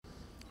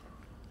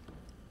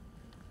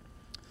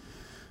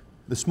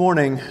This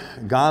morning,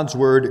 God's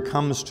Word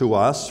comes to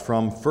us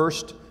from 1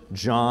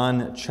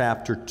 John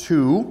chapter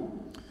 2.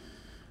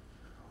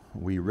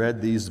 We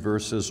read these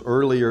verses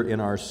earlier in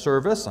our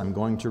service. I'm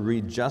going to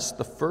read just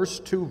the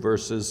first two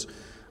verses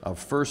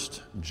of 1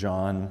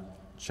 John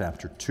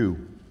chapter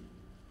 2.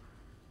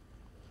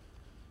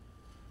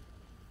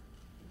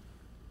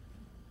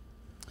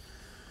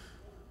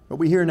 What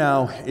we hear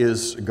now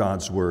is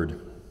God's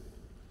Word.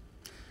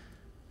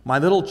 My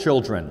little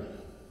children,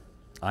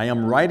 I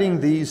am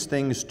writing these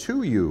things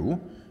to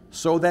you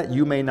so that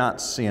you may not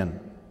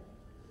sin.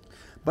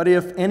 But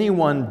if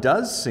anyone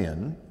does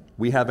sin,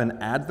 we have an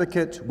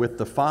advocate with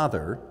the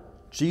Father,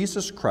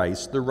 Jesus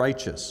Christ the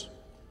righteous.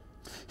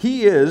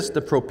 He is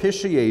the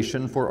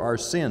propitiation for our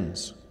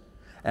sins,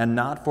 and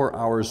not for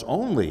ours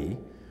only,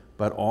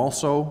 but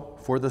also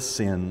for the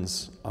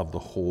sins of the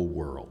whole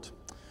world.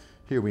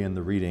 Here we end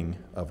the reading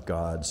of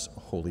God's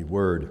holy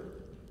word.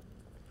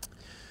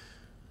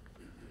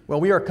 Well,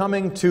 we are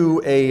coming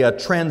to a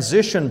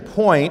transition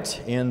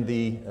point in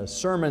the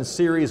sermon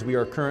series we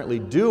are currently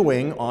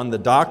doing on the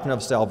doctrine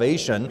of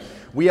salvation.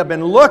 We have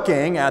been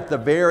looking at the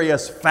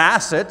various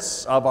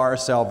facets of our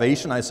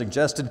salvation. I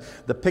suggested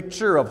the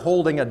picture of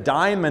holding a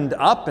diamond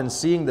up and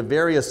seeing the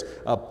various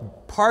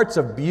parts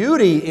of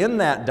beauty in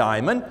that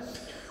diamond.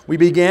 We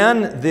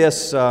began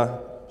this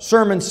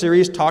sermon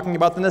series talking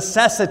about the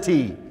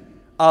necessity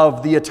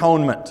of the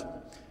atonement.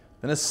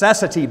 The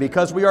necessity,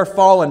 because we are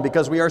fallen,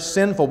 because we are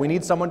sinful, we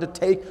need someone to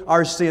take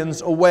our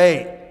sins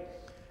away.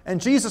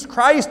 And Jesus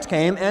Christ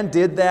came and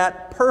did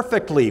that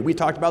perfectly. We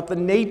talked about the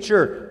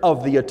nature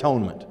of the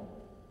atonement.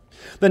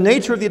 The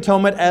nature of the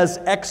atonement as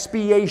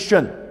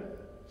expiation,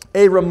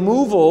 a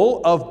removal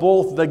of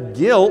both the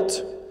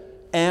guilt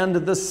and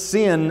the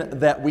sin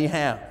that we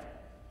have.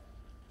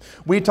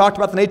 We talked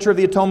about the nature of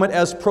the atonement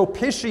as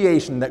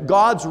propitiation, that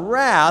God's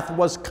wrath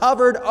was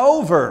covered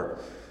over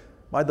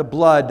by the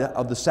blood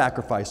of the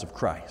sacrifice of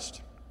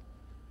Christ.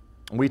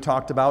 We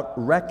talked about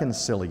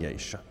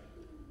reconciliation,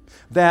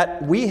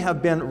 that we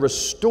have been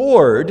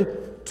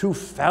restored to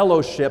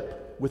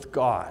fellowship with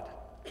God.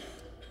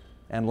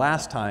 And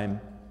last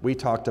time, we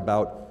talked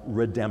about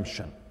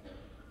redemption,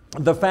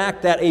 the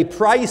fact that a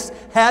price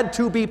had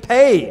to be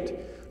paid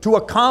to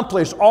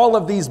accomplish all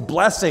of these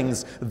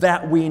blessings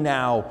that we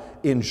now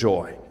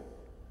enjoy.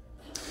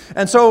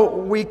 And so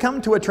we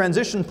come to a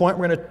transition point.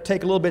 We're going to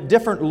take a little bit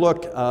different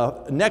look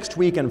next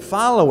week and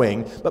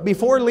following. But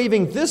before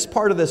leaving this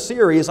part of the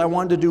series, I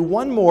wanted to do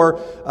one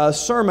more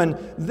sermon,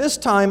 this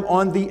time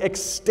on the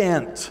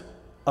extent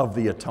of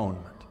the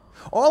atonement.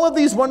 All of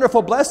these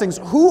wonderful blessings,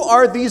 who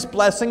are these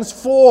blessings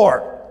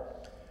for?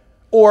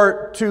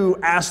 Or to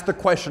ask the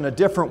question a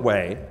different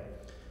way,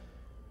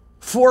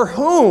 for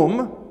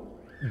whom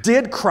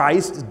did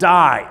Christ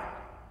die?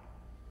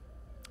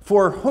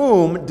 For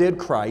whom did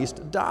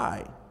Christ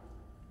die?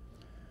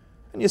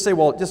 And you say,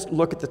 well, just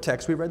look at the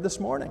text we read this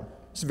morning.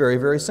 It's very,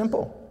 very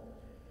simple.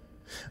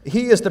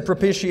 He is the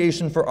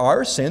propitiation for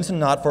our sins, and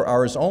not for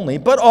ours only,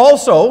 but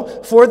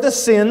also for the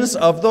sins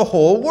of the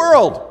whole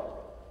world.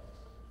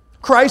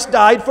 Christ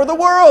died for the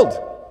world.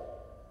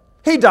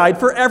 He died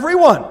for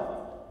everyone.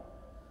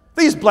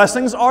 These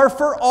blessings are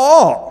for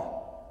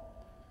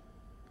all.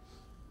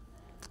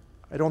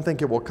 I don't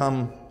think it will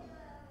come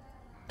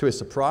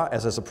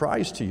as a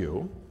surprise to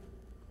you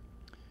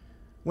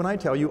when I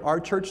tell you our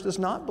church does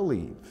not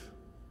believe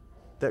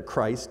that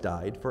Christ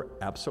died for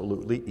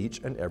absolutely each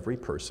and every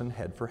person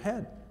head for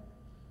head.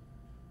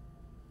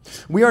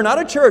 We are not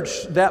a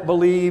church that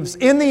believes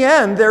in the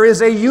end there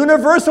is a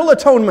universal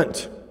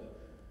atonement,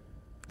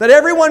 that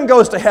everyone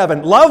goes to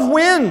heaven. Love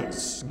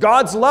wins.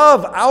 God's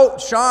love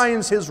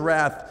outshines His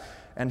wrath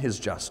and His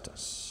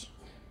justice.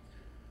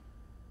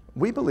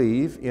 We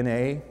believe in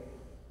a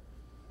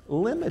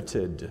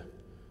limited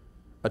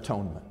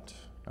atonement.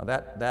 Now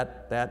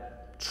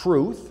that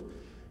truth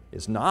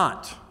is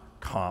not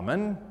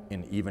common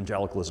in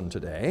evangelicalism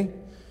today,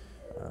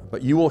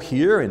 but you will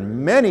hear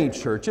in many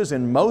churches,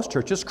 in most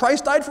churches,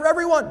 Christ died for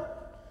everyone.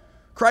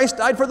 Christ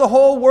died for the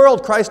whole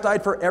world. Christ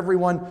died for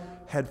everyone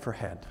head for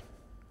head.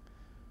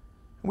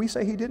 We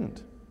say He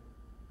didn't.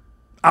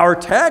 Our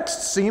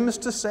text seems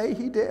to say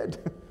He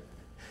did.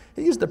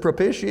 He's the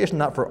propitiation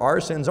not for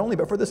our sins only,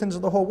 but for the sins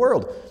of the whole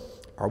world.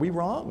 Are we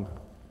wrong?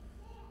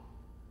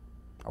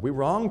 Are we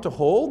wrong to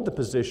hold the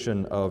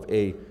position of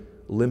a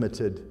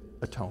limited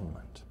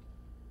atonement?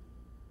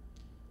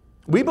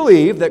 We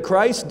believe that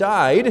Christ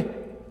died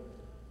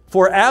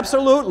for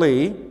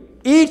absolutely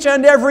each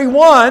and every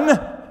one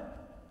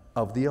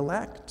of the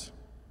elect.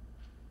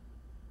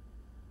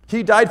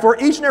 He died for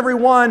each and every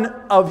one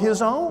of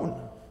His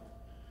own.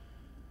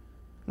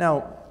 Now,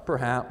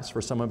 perhaps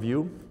for some of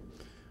you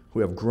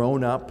who have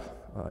grown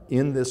up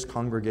in this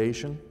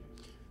congregation,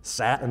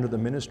 sat under the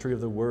ministry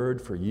of the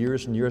Word for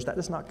years and years, that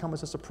does not come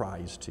as a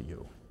surprise to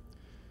you.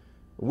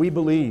 We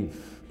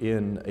believe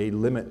in a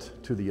limit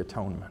to the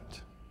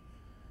atonement.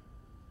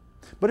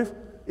 But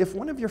if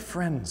one of your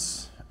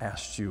friends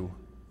asked you,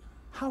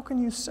 How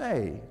can you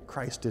say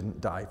Christ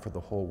didn't die for the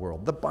whole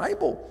world? The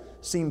Bible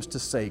seems to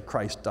say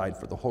Christ died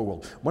for the whole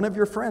world. One of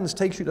your friends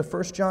takes you to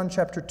 1 John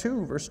chapter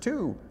 2, verse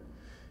 2.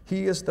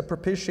 He is the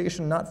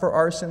propitiation not for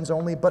our sins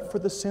only, but for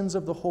the sins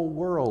of the whole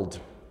world.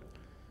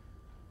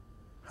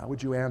 How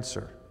would you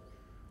answer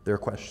their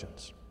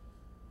questions?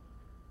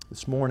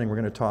 This morning we're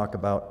going to talk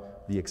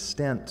about the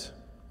extent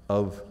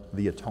of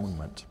the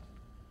atonement.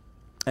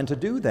 And to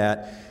do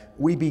that,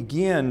 we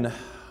begin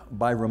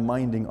by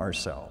reminding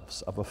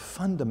ourselves of a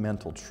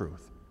fundamental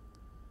truth.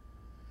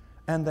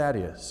 And that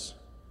is,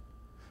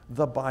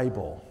 the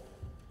Bible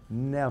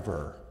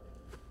never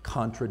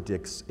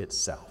contradicts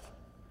itself.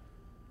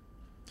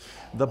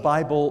 The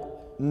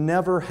Bible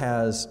never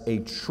has a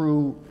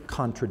true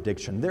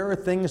contradiction. There are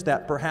things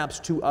that perhaps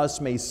to us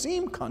may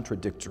seem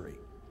contradictory,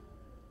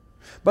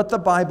 but the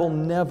Bible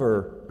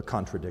never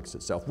contradicts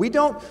itself. We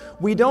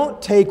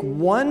don't take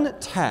one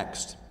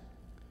text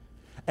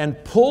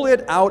and pull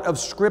it out of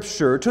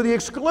Scripture to the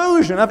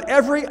exclusion of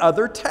every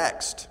other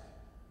text.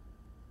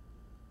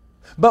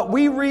 But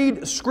we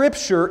read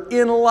Scripture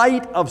in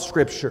light of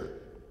Scripture.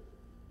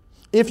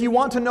 If you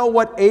want to know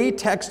what a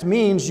text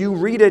means, you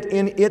read it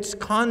in its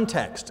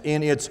context,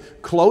 in its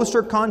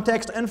closer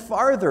context and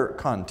farther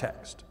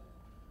context.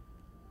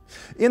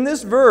 In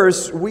this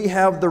verse, we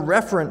have the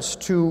reference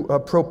to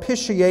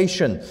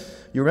propitiation.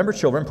 You remember,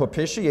 children,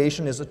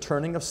 propitiation is a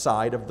turning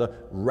aside of the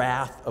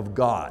wrath of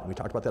God. We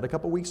talked about that a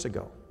couple weeks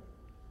ago.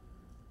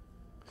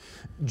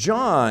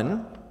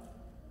 John,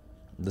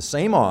 the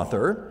same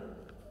author,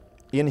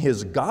 in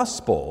his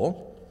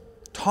gospel,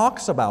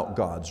 talks about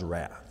God's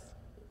wrath.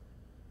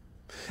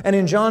 And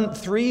in John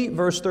 3,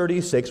 verse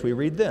 36, we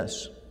read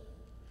this: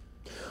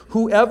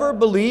 "Whoever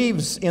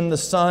believes in the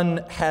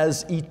Son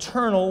has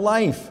eternal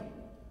life.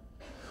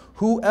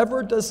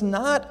 Whoever does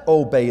not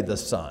obey the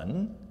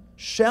Son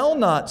shall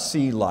not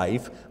see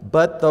life,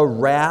 but the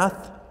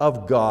wrath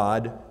of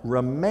God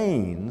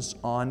remains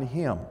on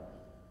him."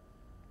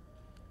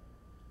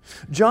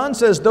 John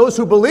says those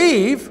who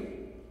believe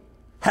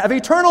have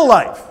eternal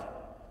life.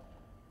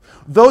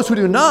 Those who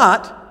do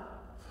not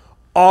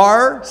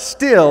are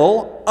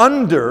still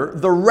under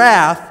the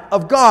wrath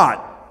of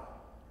God.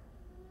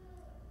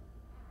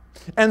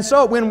 And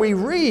so when we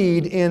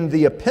read in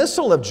the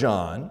epistle of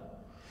John,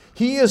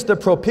 he is the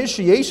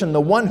propitiation,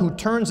 the one who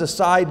turns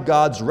aside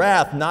God's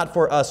wrath, not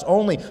for us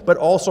only, but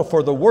also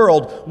for the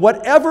world.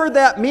 Whatever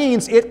that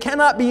means, it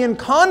cannot be in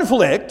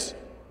conflict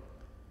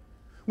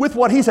with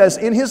what he says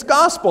in his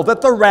gospel, that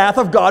the wrath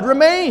of God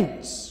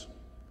remains.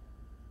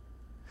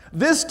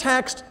 This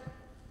text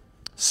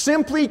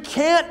simply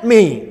can't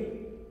mean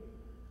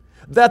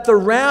that the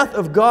wrath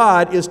of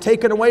God is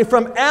taken away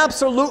from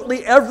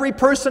absolutely every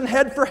person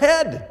head for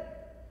head.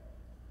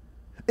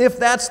 If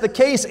that's the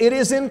case, it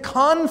is in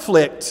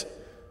conflict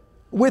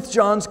with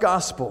John's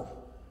gospel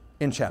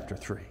in chapter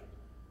 3.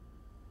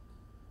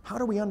 How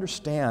do we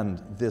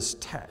understand this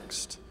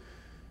text?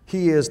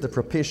 He is the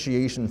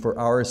propitiation for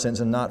our sins,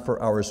 and not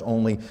for ours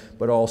only,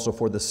 but also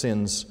for the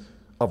sins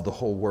of the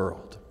whole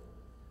world.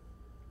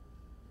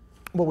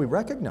 Well, we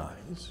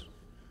recognize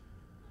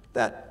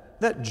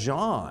that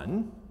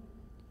John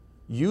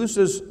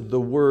uses the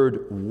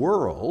word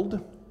world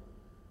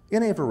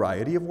in a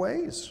variety of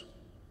ways.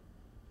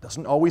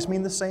 Doesn't always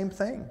mean the same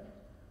thing.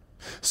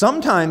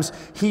 Sometimes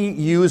he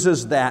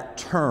uses that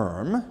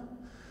term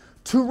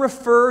to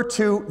refer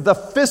to the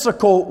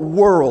physical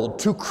world,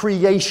 to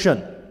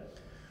creation,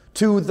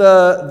 to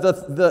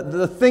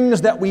the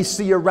things that we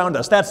see around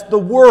us. That's the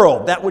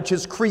world, that which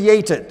is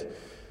created.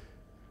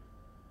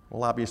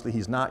 Well, obviously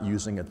he's not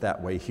using it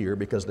that way here,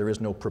 because there is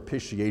no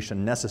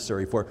propitiation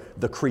necessary for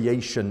the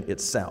creation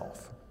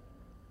itself.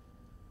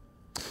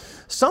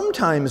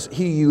 Sometimes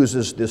he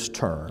uses this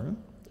term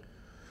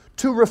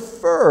to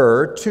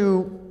refer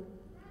to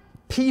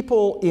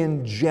people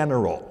in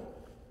general.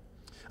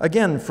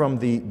 Again, from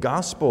the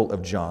Gospel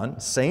of John,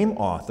 same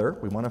author.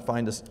 We want to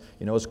find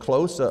as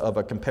close of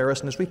a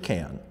comparison as we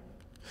can.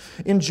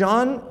 In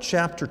John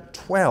chapter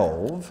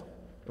 12,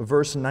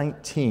 verse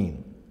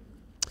 19,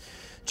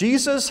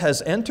 Jesus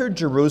has entered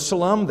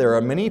Jerusalem. There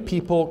are many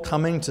people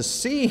coming to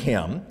see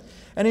him.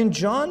 And in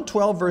John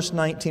 12, verse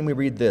 19, we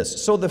read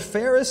this: "So the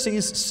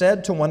Pharisees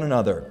said to one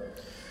another,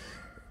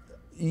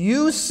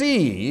 'You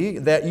see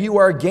that you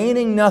are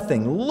gaining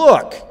nothing.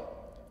 Look,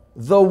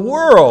 the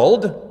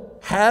world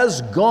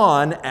has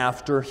gone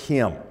after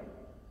him.'"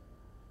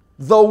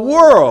 The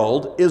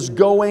world is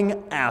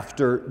going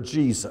after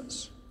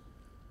Jesus.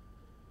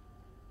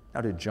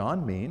 Now, did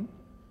John mean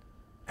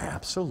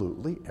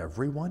absolutely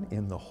everyone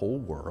in the whole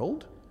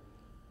world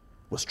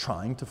was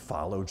trying to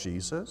follow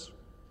Jesus?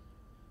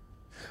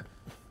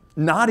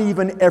 Not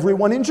even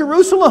everyone in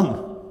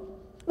Jerusalem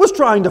was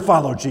trying to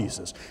follow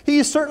Jesus.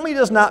 He certainly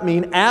does not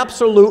mean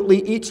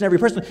absolutely each and every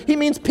person. He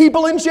means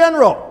people in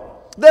general.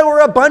 There were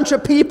a bunch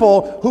of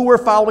people who were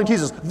following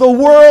Jesus. The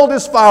world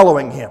is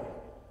following him.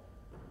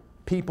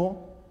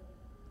 People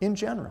in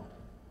general.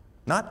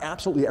 Not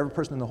absolutely every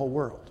person in the whole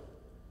world.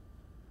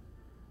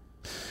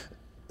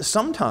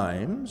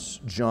 Sometimes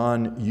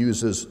John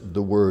uses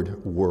the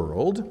word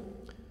world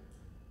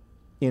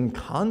in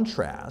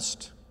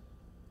contrast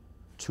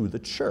to the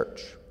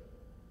church.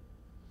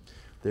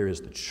 There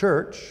is the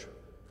church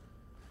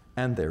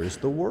and there is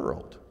the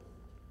world.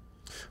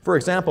 For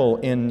example,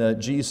 in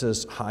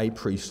Jesus' high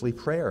priestly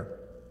prayer,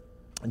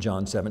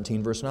 John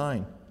 17, verse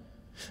 9,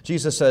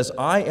 Jesus says,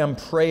 I am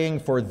praying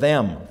for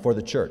them, for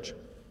the church.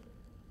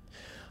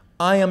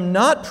 I am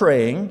not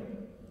praying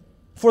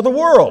for the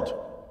world,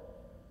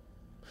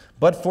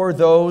 but for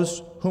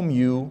those whom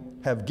you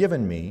have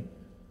given me,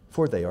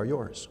 for they are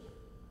yours.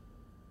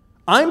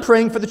 I'm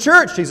praying for the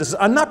church, Jesus says.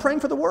 I'm not praying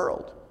for the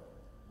world.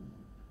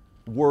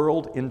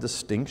 World in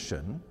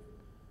distinction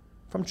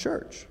from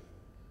church.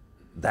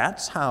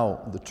 That's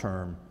how the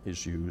term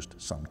is used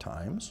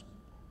sometimes.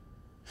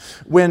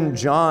 When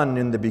John,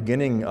 in the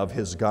beginning of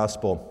his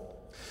gospel,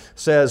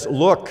 says,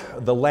 look,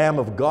 the Lamb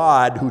of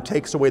God who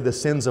takes away the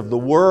sins of the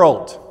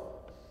world,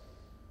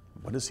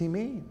 what does he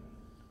mean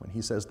when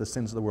he says the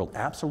sins of the world?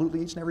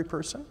 Absolutely each and every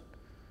person?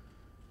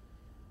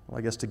 Well,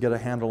 I guess to get a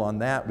handle on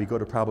that, we go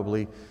to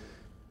probably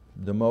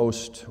the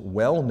most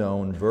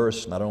well-known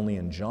verse, not only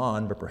in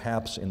John, but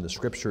perhaps in the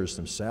Scriptures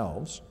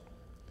themselves.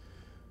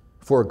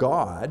 For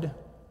God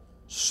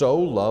so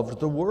loved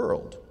the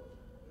world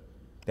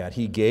that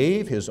he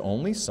gave his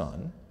only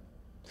Son,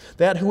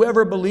 that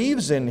whoever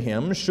believes in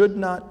him should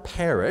not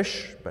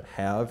perish, but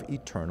have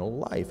eternal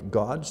life.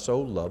 God so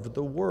loved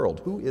the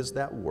world. Who is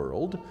that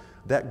world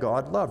that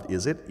God loved?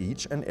 Is it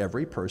each and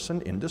every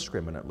person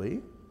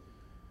indiscriminately?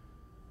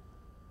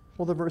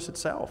 Well, the verse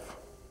itself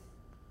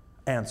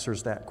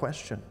answers that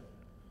question.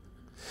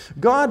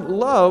 God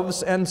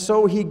loves, and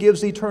so he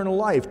gives eternal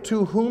life.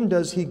 To whom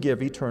does he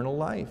give eternal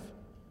life?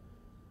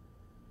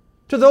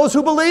 To those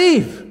who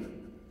believe.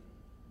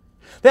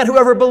 That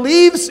whoever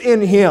believes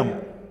in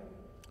him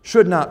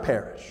should not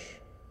perish,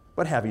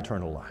 but have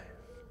eternal life.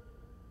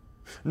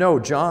 No,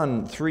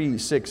 John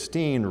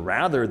 3:16,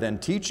 rather than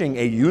teaching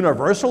a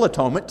universal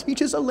atonement,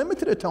 teaches a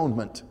limited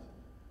atonement.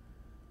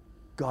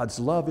 God's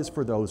love is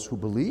for those who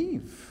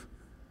believe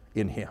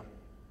in him.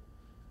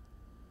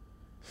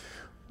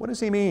 What does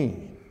he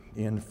mean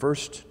in 1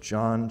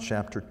 John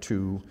chapter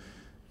 2,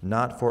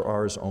 not for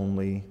ours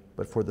only,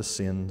 but for the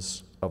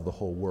sins of the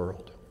whole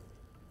world?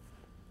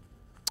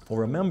 Well,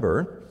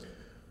 remember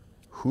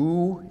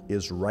who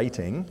is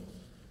writing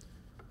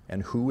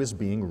and who is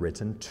being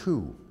written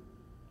to.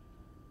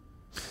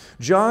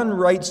 John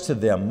writes to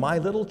them, my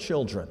little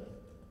children,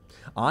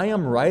 I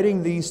am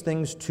writing these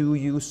things to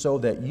you so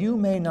that you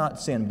may not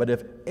sin. But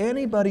if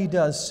anybody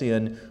does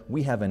sin,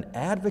 we have an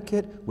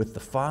advocate with the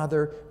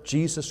Father,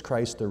 Jesus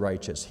Christ the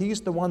righteous.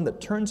 He's the one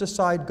that turns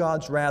aside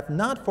God's wrath,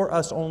 not for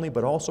us only,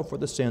 but also for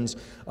the sins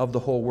of the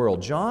whole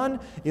world. John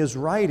is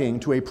writing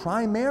to a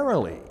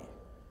primarily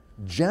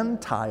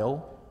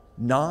Gentile,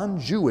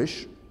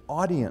 non-Jewish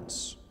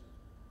audience.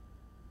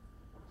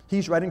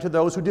 He's writing to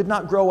those who did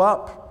not grow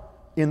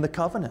up in the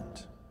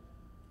covenant.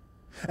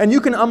 And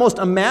you can almost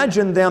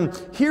imagine them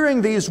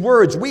hearing these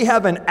words, we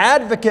have an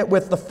advocate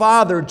with the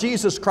Father,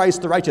 Jesus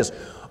Christ the righteous.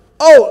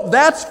 Oh,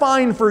 that's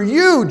fine for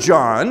you,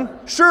 John.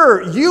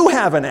 Sure, you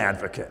have an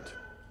advocate.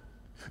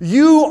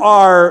 You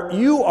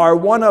are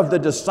one of the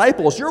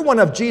disciples. You're one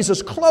of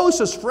Jesus'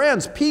 closest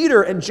friends,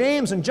 Peter and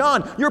James and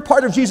John. You're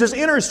part of Jesus'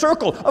 inner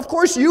circle. Of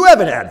course you have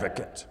an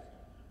advocate.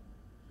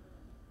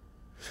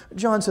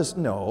 John says,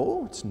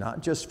 no, it's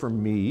not just for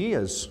me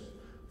as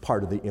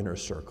part of the inner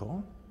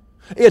circle.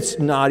 It's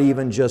not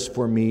even just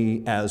for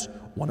me as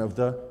one of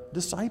the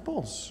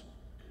disciples.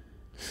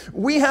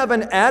 We have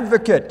an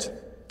advocate.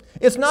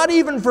 It's not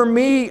even for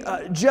me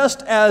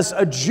just as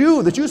a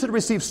Jew. The Jews had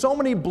received so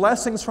many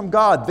blessings from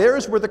God.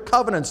 Theirs were the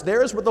covenants.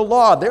 Theirs were the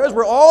law. Theirs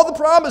were all the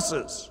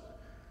promises.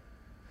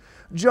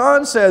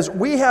 John says,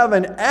 we have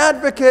an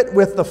advocate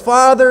with the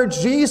Father,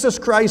 Jesus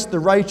Christ the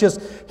righteous.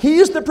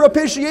 He's the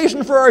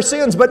propitiation for our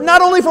sins, but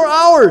not only for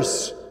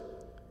ours,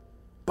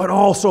 but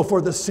also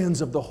for the sins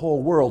of the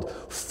whole world.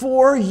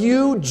 For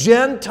you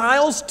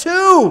Gentiles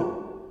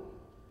too.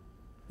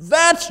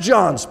 That's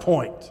John's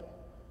point.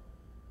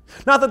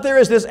 Not that there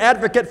is this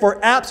advocate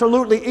for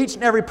absolutely each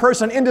and every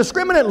person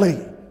indiscriminately,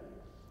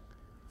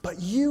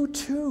 but you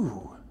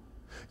too,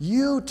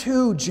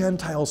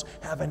 Gentiles,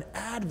 have an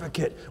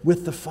advocate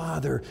with the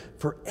Father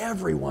for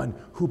everyone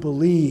who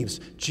believes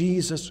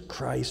Jesus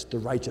Christ the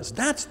righteous.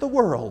 That's the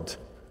world.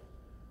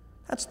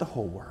 That's the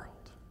whole world.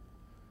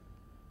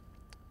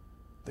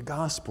 The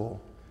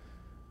gospel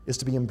is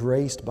to be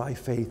embraced by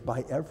faith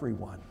by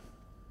everyone.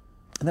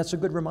 And that's a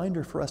good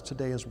reminder for us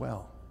today as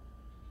well.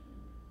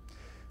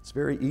 It's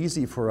very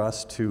easy for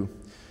us to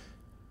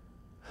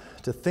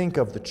think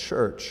of the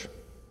church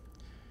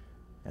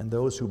and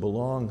those who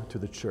belong to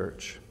the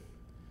church,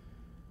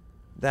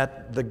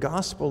 that the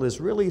gospel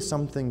is really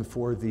something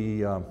for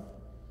the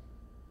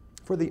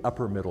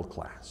upper middle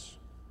class.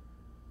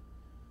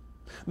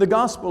 The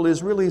gospel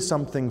is really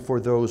something for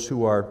those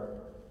who are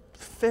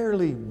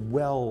fairly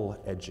well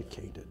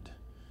educated.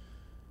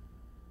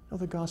 No,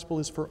 the gospel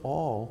is for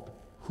all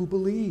who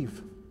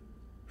believe,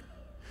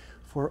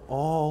 for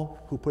all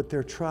who put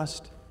their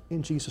trust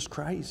in Jesus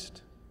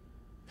Christ.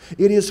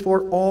 It is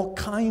for all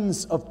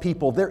kinds of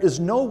people. There is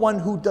no one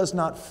who does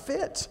not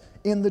fit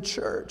in the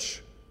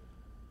church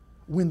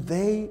when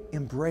they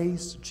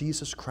embrace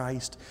Jesus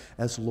Christ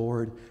as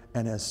Lord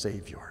and as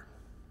Savior.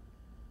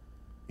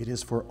 It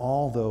is for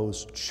all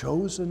those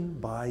chosen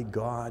by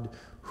God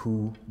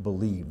who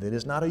believe. It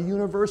is not a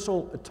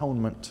universal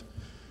atonement,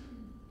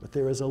 but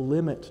there is a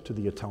limit to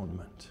the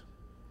atonement,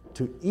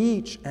 to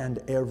each and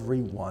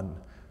every one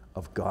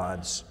of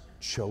God's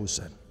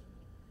chosen.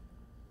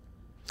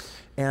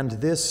 And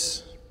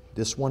this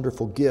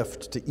wonderful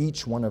gift to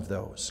each one of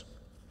those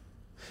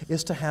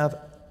is to have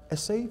a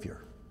Savior.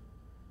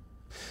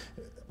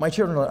 My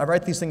children, I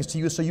write these things to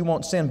you so you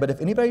won't sin, but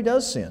if anybody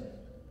does sin,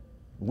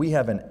 we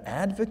have an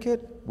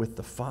advocate with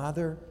the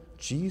Father,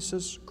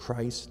 Jesus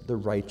Christ the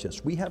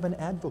righteous. We have an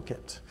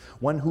advocate,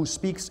 one who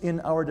speaks in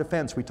our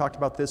defense. We talked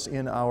about this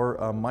in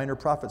our Minor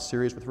Prophet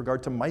series with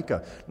regard to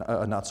Micah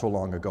not so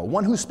long ago.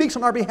 One who speaks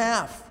on our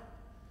behalf.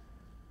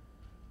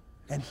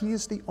 And he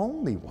is the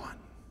only one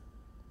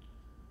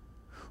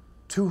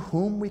to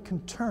whom we can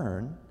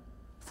turn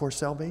for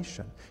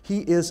salvation. He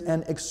is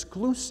an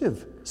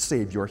exclusive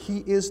Savior. He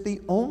is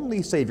the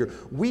only Savior.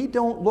 We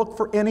don't look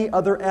for any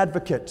other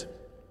advocate.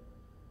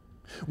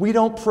 We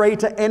don't pray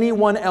to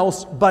anyone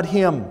else but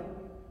Him.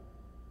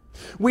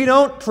 We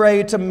don't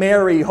pray to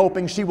Mary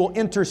hoping she will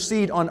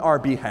intercede on our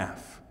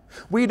behalf.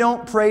 We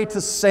don't pray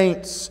to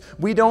saints.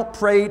 We don't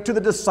pray to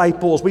the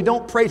disciples. We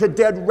don't pray to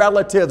dead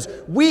relatives.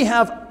 We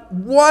have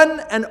one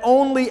and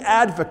only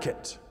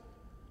advocate,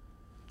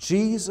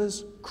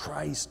 Jesus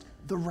Christ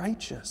the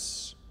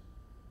righteous.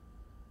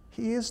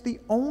 He is the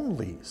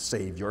only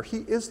Savior. He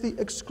is the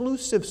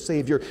exclusive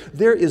Savior.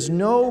 There is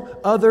no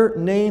other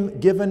name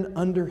given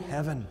under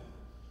heaven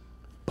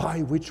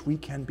by which we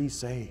can be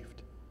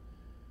saved.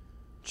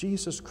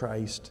 Jesus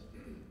Christ,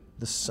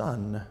 the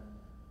Son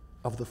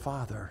of the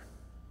Father.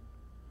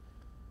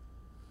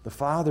 The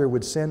Father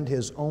would send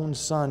His own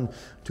Son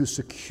to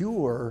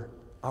secure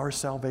our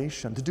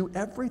salvation, to do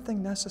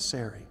everything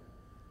necessary.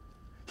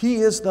 He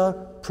is the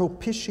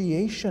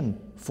propitiation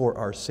for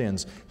our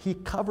sins. He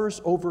covers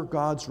over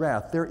God's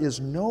wrath. There is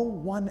no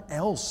one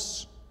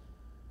else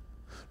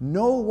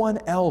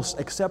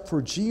except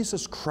for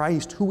Jesus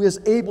Christ who is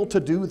able to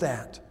do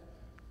that.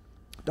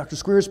 Dr.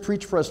 Squeers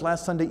preached for us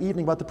last Sunday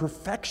evening about the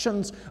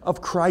perfections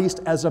of Christ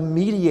as a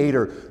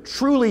mediator,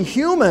 truly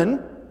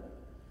human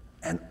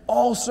and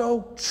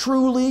also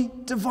truly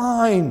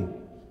divine.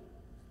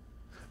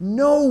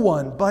 No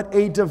one but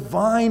a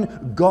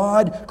divine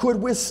God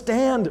could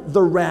withstand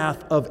the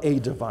wrath of a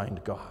divine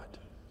God.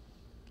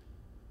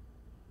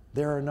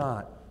 There are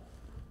not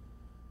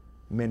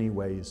many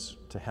ways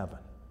to heaven.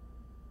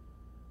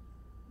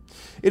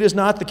 It is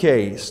not the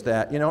case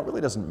that, it really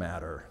doesn't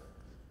matter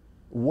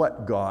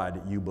what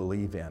God you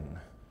believe in,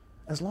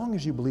 as long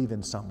as you believe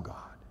in some God.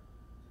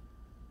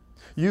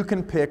 You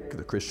can pick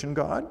the Christian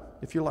God,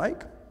 if you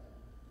like.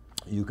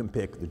 You can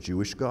pick the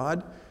Jewish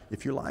God,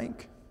 if you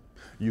like.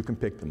 You can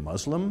pick the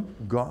Muslim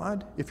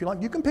God, if you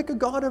like. You can pick a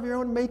God of your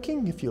own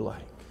making, if you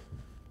like.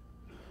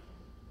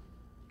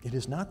 It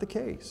is not the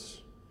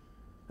case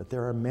that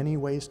there are many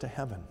ways to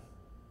heaven.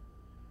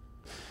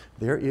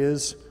 There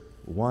is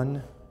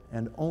one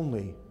and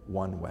only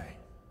one way.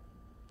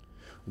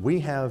 We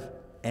have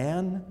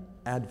an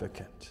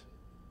advocate,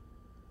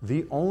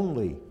 the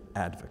only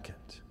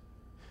advocate,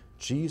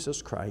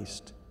 Jesus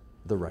Christ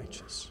the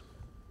righteous.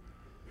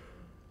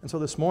 And so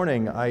this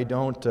morning, I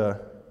don't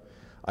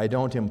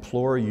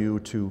implore you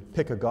to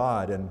pick a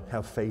God and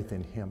have faith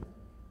in Him.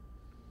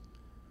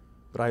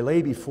 But I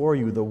lay before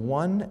you the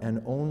one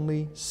and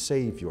only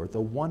Savior,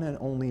 the one and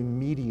only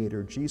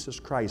mediator, Jesus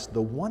Christ,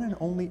 the one and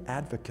only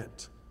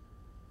advocate.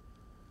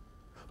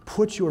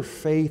 Put your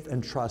faith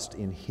and trust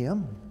in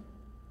Him,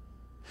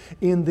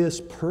 in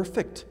this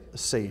perfect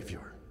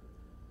Savior,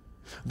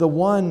 the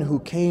one who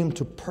came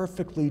to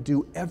perfectly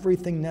do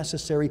everything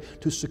necessary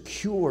to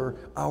secure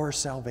our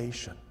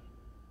salvation.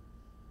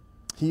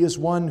 He is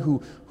one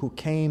who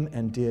came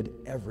and did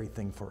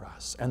everything for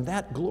us. And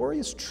that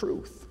glorious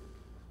truth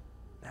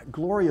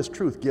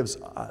gives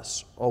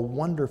us a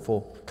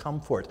wonderful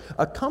comfort,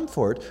 a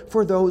comfort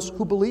for those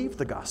who believe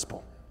the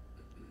gospel.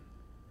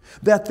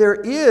 That there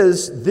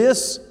is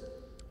this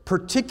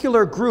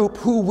particular group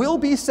who will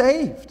be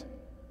saved.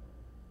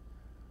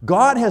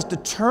 God has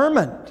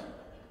determined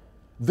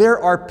there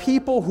are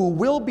people who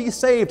will be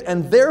saved,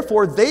 and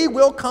therefore they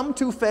will come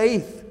to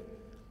faith.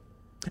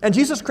 And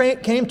Jesus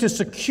came to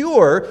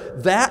secure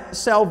that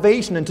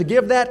salvation and to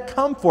give that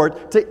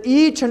comfort to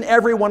each and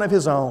every one of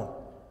His own.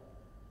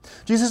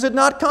 Jesus did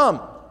not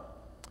come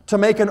to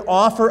make an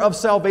offer of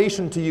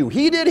salvation to you.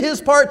 He did His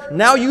part,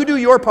 now you do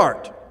your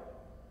part.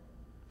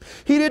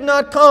 He did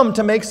not come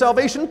to make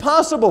salvation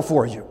possible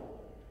for you.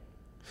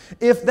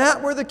 If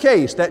that were the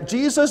case, that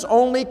Jesus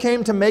only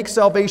came to make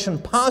salvation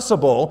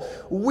possible,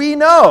 we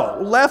know,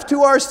 left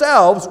to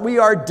ourselves, we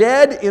are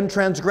dead in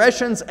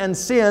transgressions and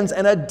sins,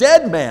 and a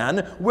dead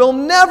man will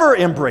never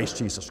embrace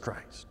Jesus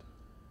Christ.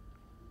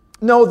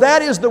 No,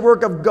 that is the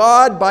work of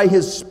God by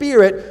His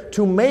Spirit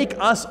to make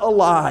us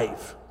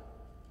alive,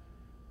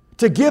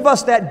 to give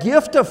us that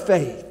gift of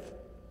faith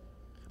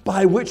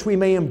by which we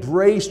may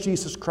embrace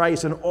Jesus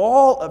Christ and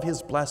all of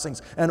His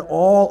blessings and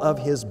all of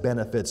His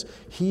benefits.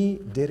 He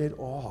did it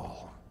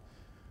all.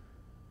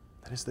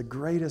 That is the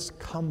greatest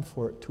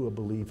comfort to a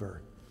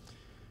believer.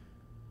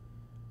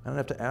 I don't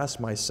have to ask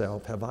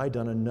myself, have I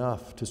done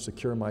enough to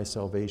secure my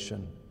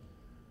salvation?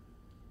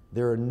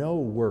 There are no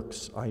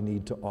works I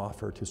need to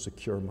offer to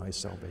secure my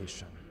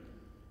salvation.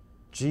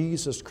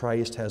 Jesus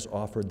Christ has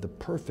offered the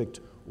perfect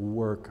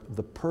work,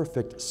 the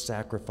perfect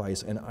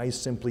sacrifice, and I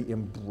simply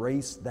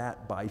embrace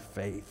that by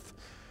faith.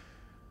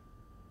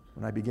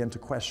 When I begin to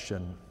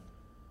question,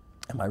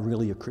 am I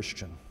really a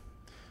Christian?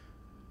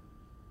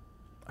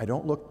 I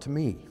don't look to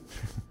me.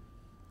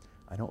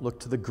 I don't look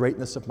to the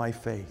greatness of my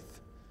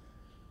faith,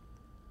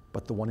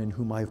 but the one in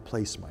whom I have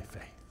placed my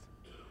faith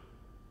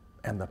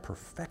and the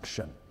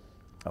perfection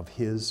of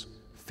His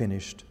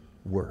finished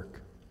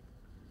work.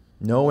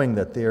 Knowing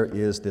that there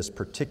is this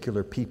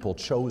particular people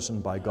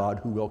chosen by God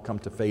who will come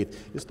to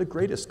faith is the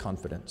greatest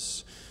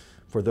confidence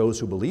for those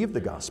who believe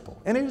the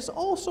gospel. And it is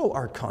also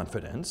our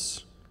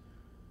confidence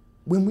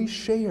when we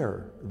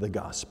share the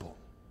gospel.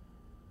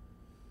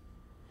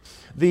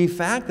 The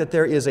fact that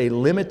there is a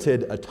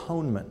limited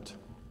atonement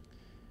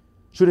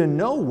should in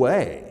no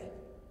way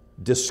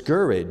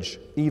discourage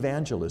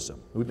evangelism.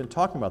 We've been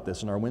talking about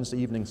this in our Wednesday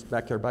evening's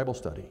backyard Bible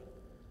study.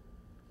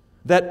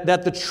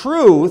 That the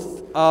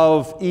truth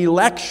of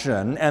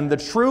election and the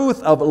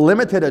truth of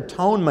limited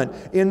atonement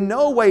in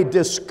no way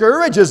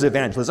discourages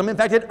evangelism. In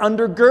fact, it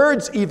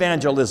undergirds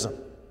evangelism.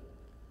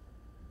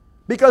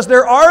 Because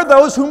there are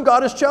those whom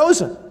God has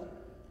chosen.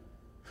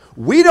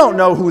 We don't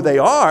know who they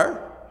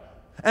are.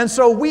 And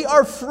so we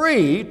are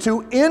free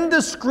to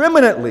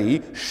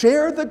indiscriminately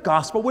share the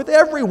gospel with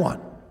everyone.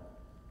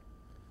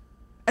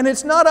 And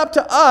it's not up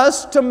to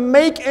us to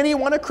make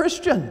anyone a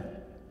Christian.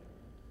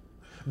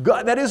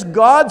 God, that is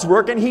God's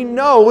work, and He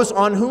knows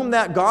on whom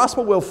that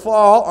gospel will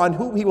fall, on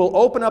whom He will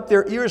open up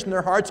their ears and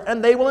their hearts,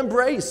 and they will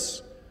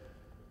embrace.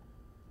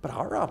 But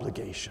our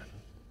obligation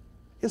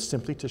is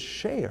simply to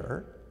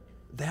share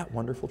that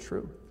wonderful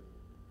truth.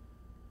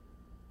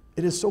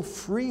 It is so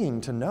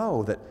freeing to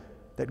know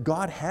that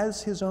God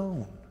has His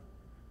own.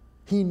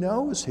 He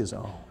knows His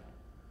own.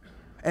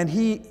 And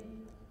He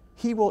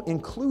will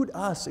include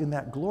us in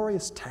that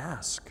glorious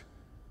task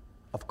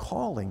of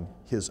calling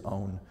His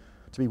own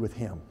to be with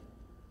Him.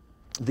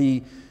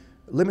 The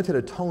limited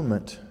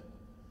atonement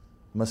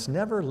must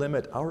never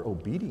limit our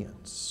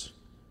obedience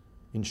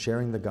in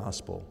sharing the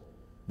gospel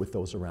with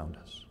those around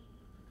us.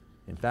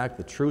 In fact,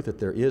 the truth that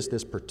there is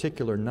this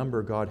particular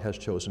number God has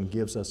chosen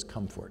gives us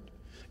comfort,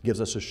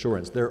 gives us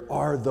assurance. There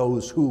are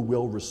those who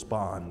will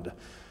respond,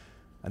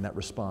 and that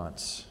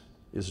response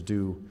is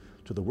due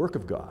to the work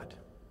of God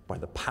by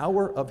the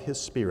power of His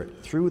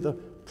Spirit through the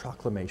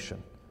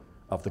proclamation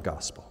of the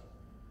gospel.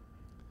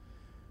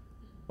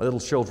 My little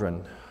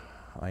children,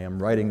 I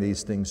am writing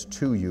these things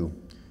to you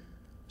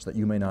so that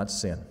you may not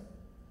sin.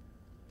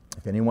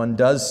 If anyone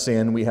does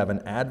sin, we have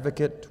an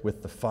advocate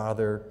with the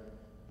Father,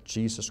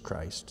 Jesus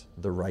Christ,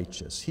 the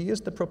righteous. He is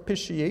the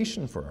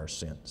propitiation for our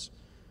sins,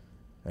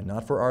 and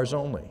not for ours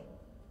only,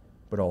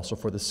 but also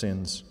for the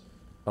sins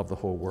of the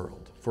whole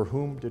world. For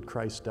whom did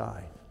Christ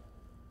die?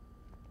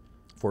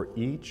 For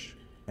each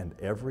and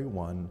every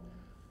one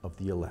of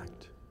the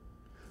elect.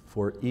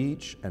 For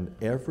each and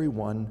every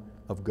one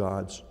of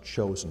God's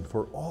chosen,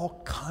 for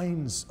all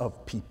kinds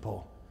of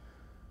people,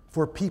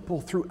 for people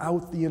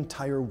throughout the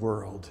entire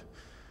world.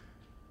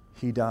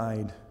 He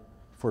died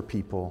for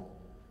people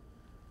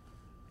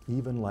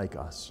even like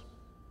us,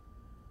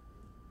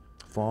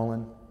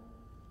 fallen,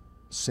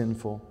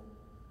 sinful,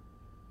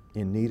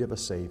 in need of a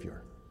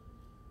Savior.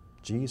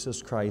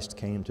 Jesus Christ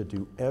came to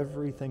do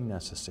everything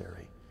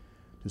necessary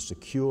to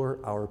secure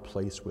our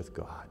place with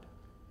God.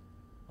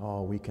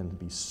 Oh, we can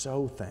be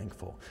so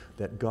thankful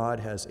that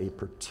God has a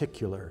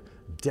particular,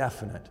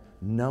 definite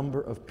number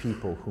of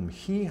people whom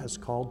He has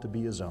called to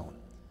be His own.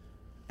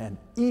 And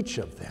each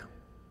of them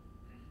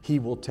He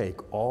will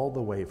take all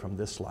the way from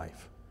this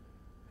life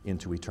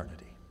into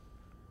eternity.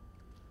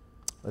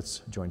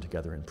 Let's join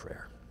together in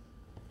prayer.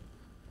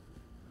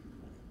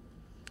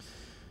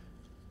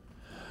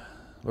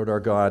 Lord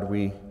our God,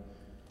 we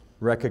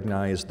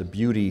recognize the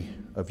beauty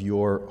of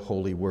Your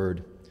holy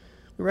word.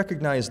 We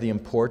recognize the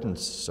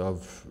importance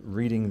of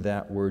reading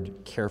that word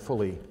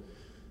carefully,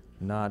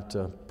 not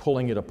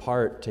pulling it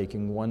apart,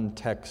 taking one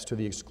text to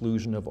the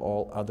exclusion of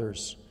all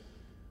others.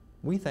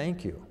 We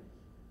thank You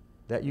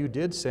that You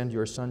did send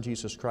Your Son,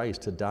 Jesus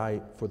Christ, to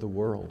die for the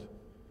world,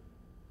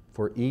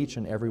 for each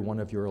and every one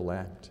of Your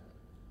elect.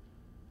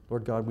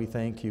 Lord God, we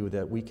thank You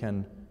that we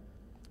can,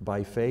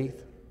 by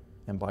faith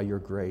and by Your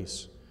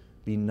grace,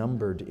 be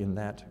numbered in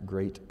that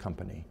great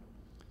company.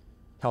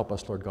 Help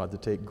us, Lord God, to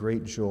take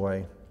great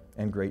joy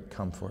and great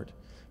comfort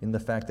in the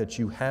fact that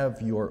You have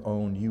Your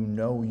own, You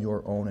know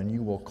Your own, and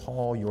You will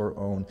call Your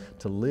own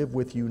to live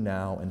with You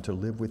now and to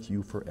live with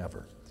You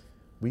forever.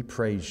 We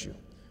praise You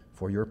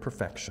for Your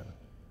perfection,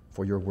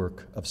 for Your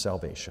work of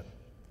salvation.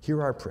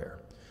 Hear our prayer.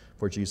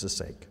 For Jesus'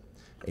 sake,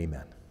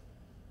 amen.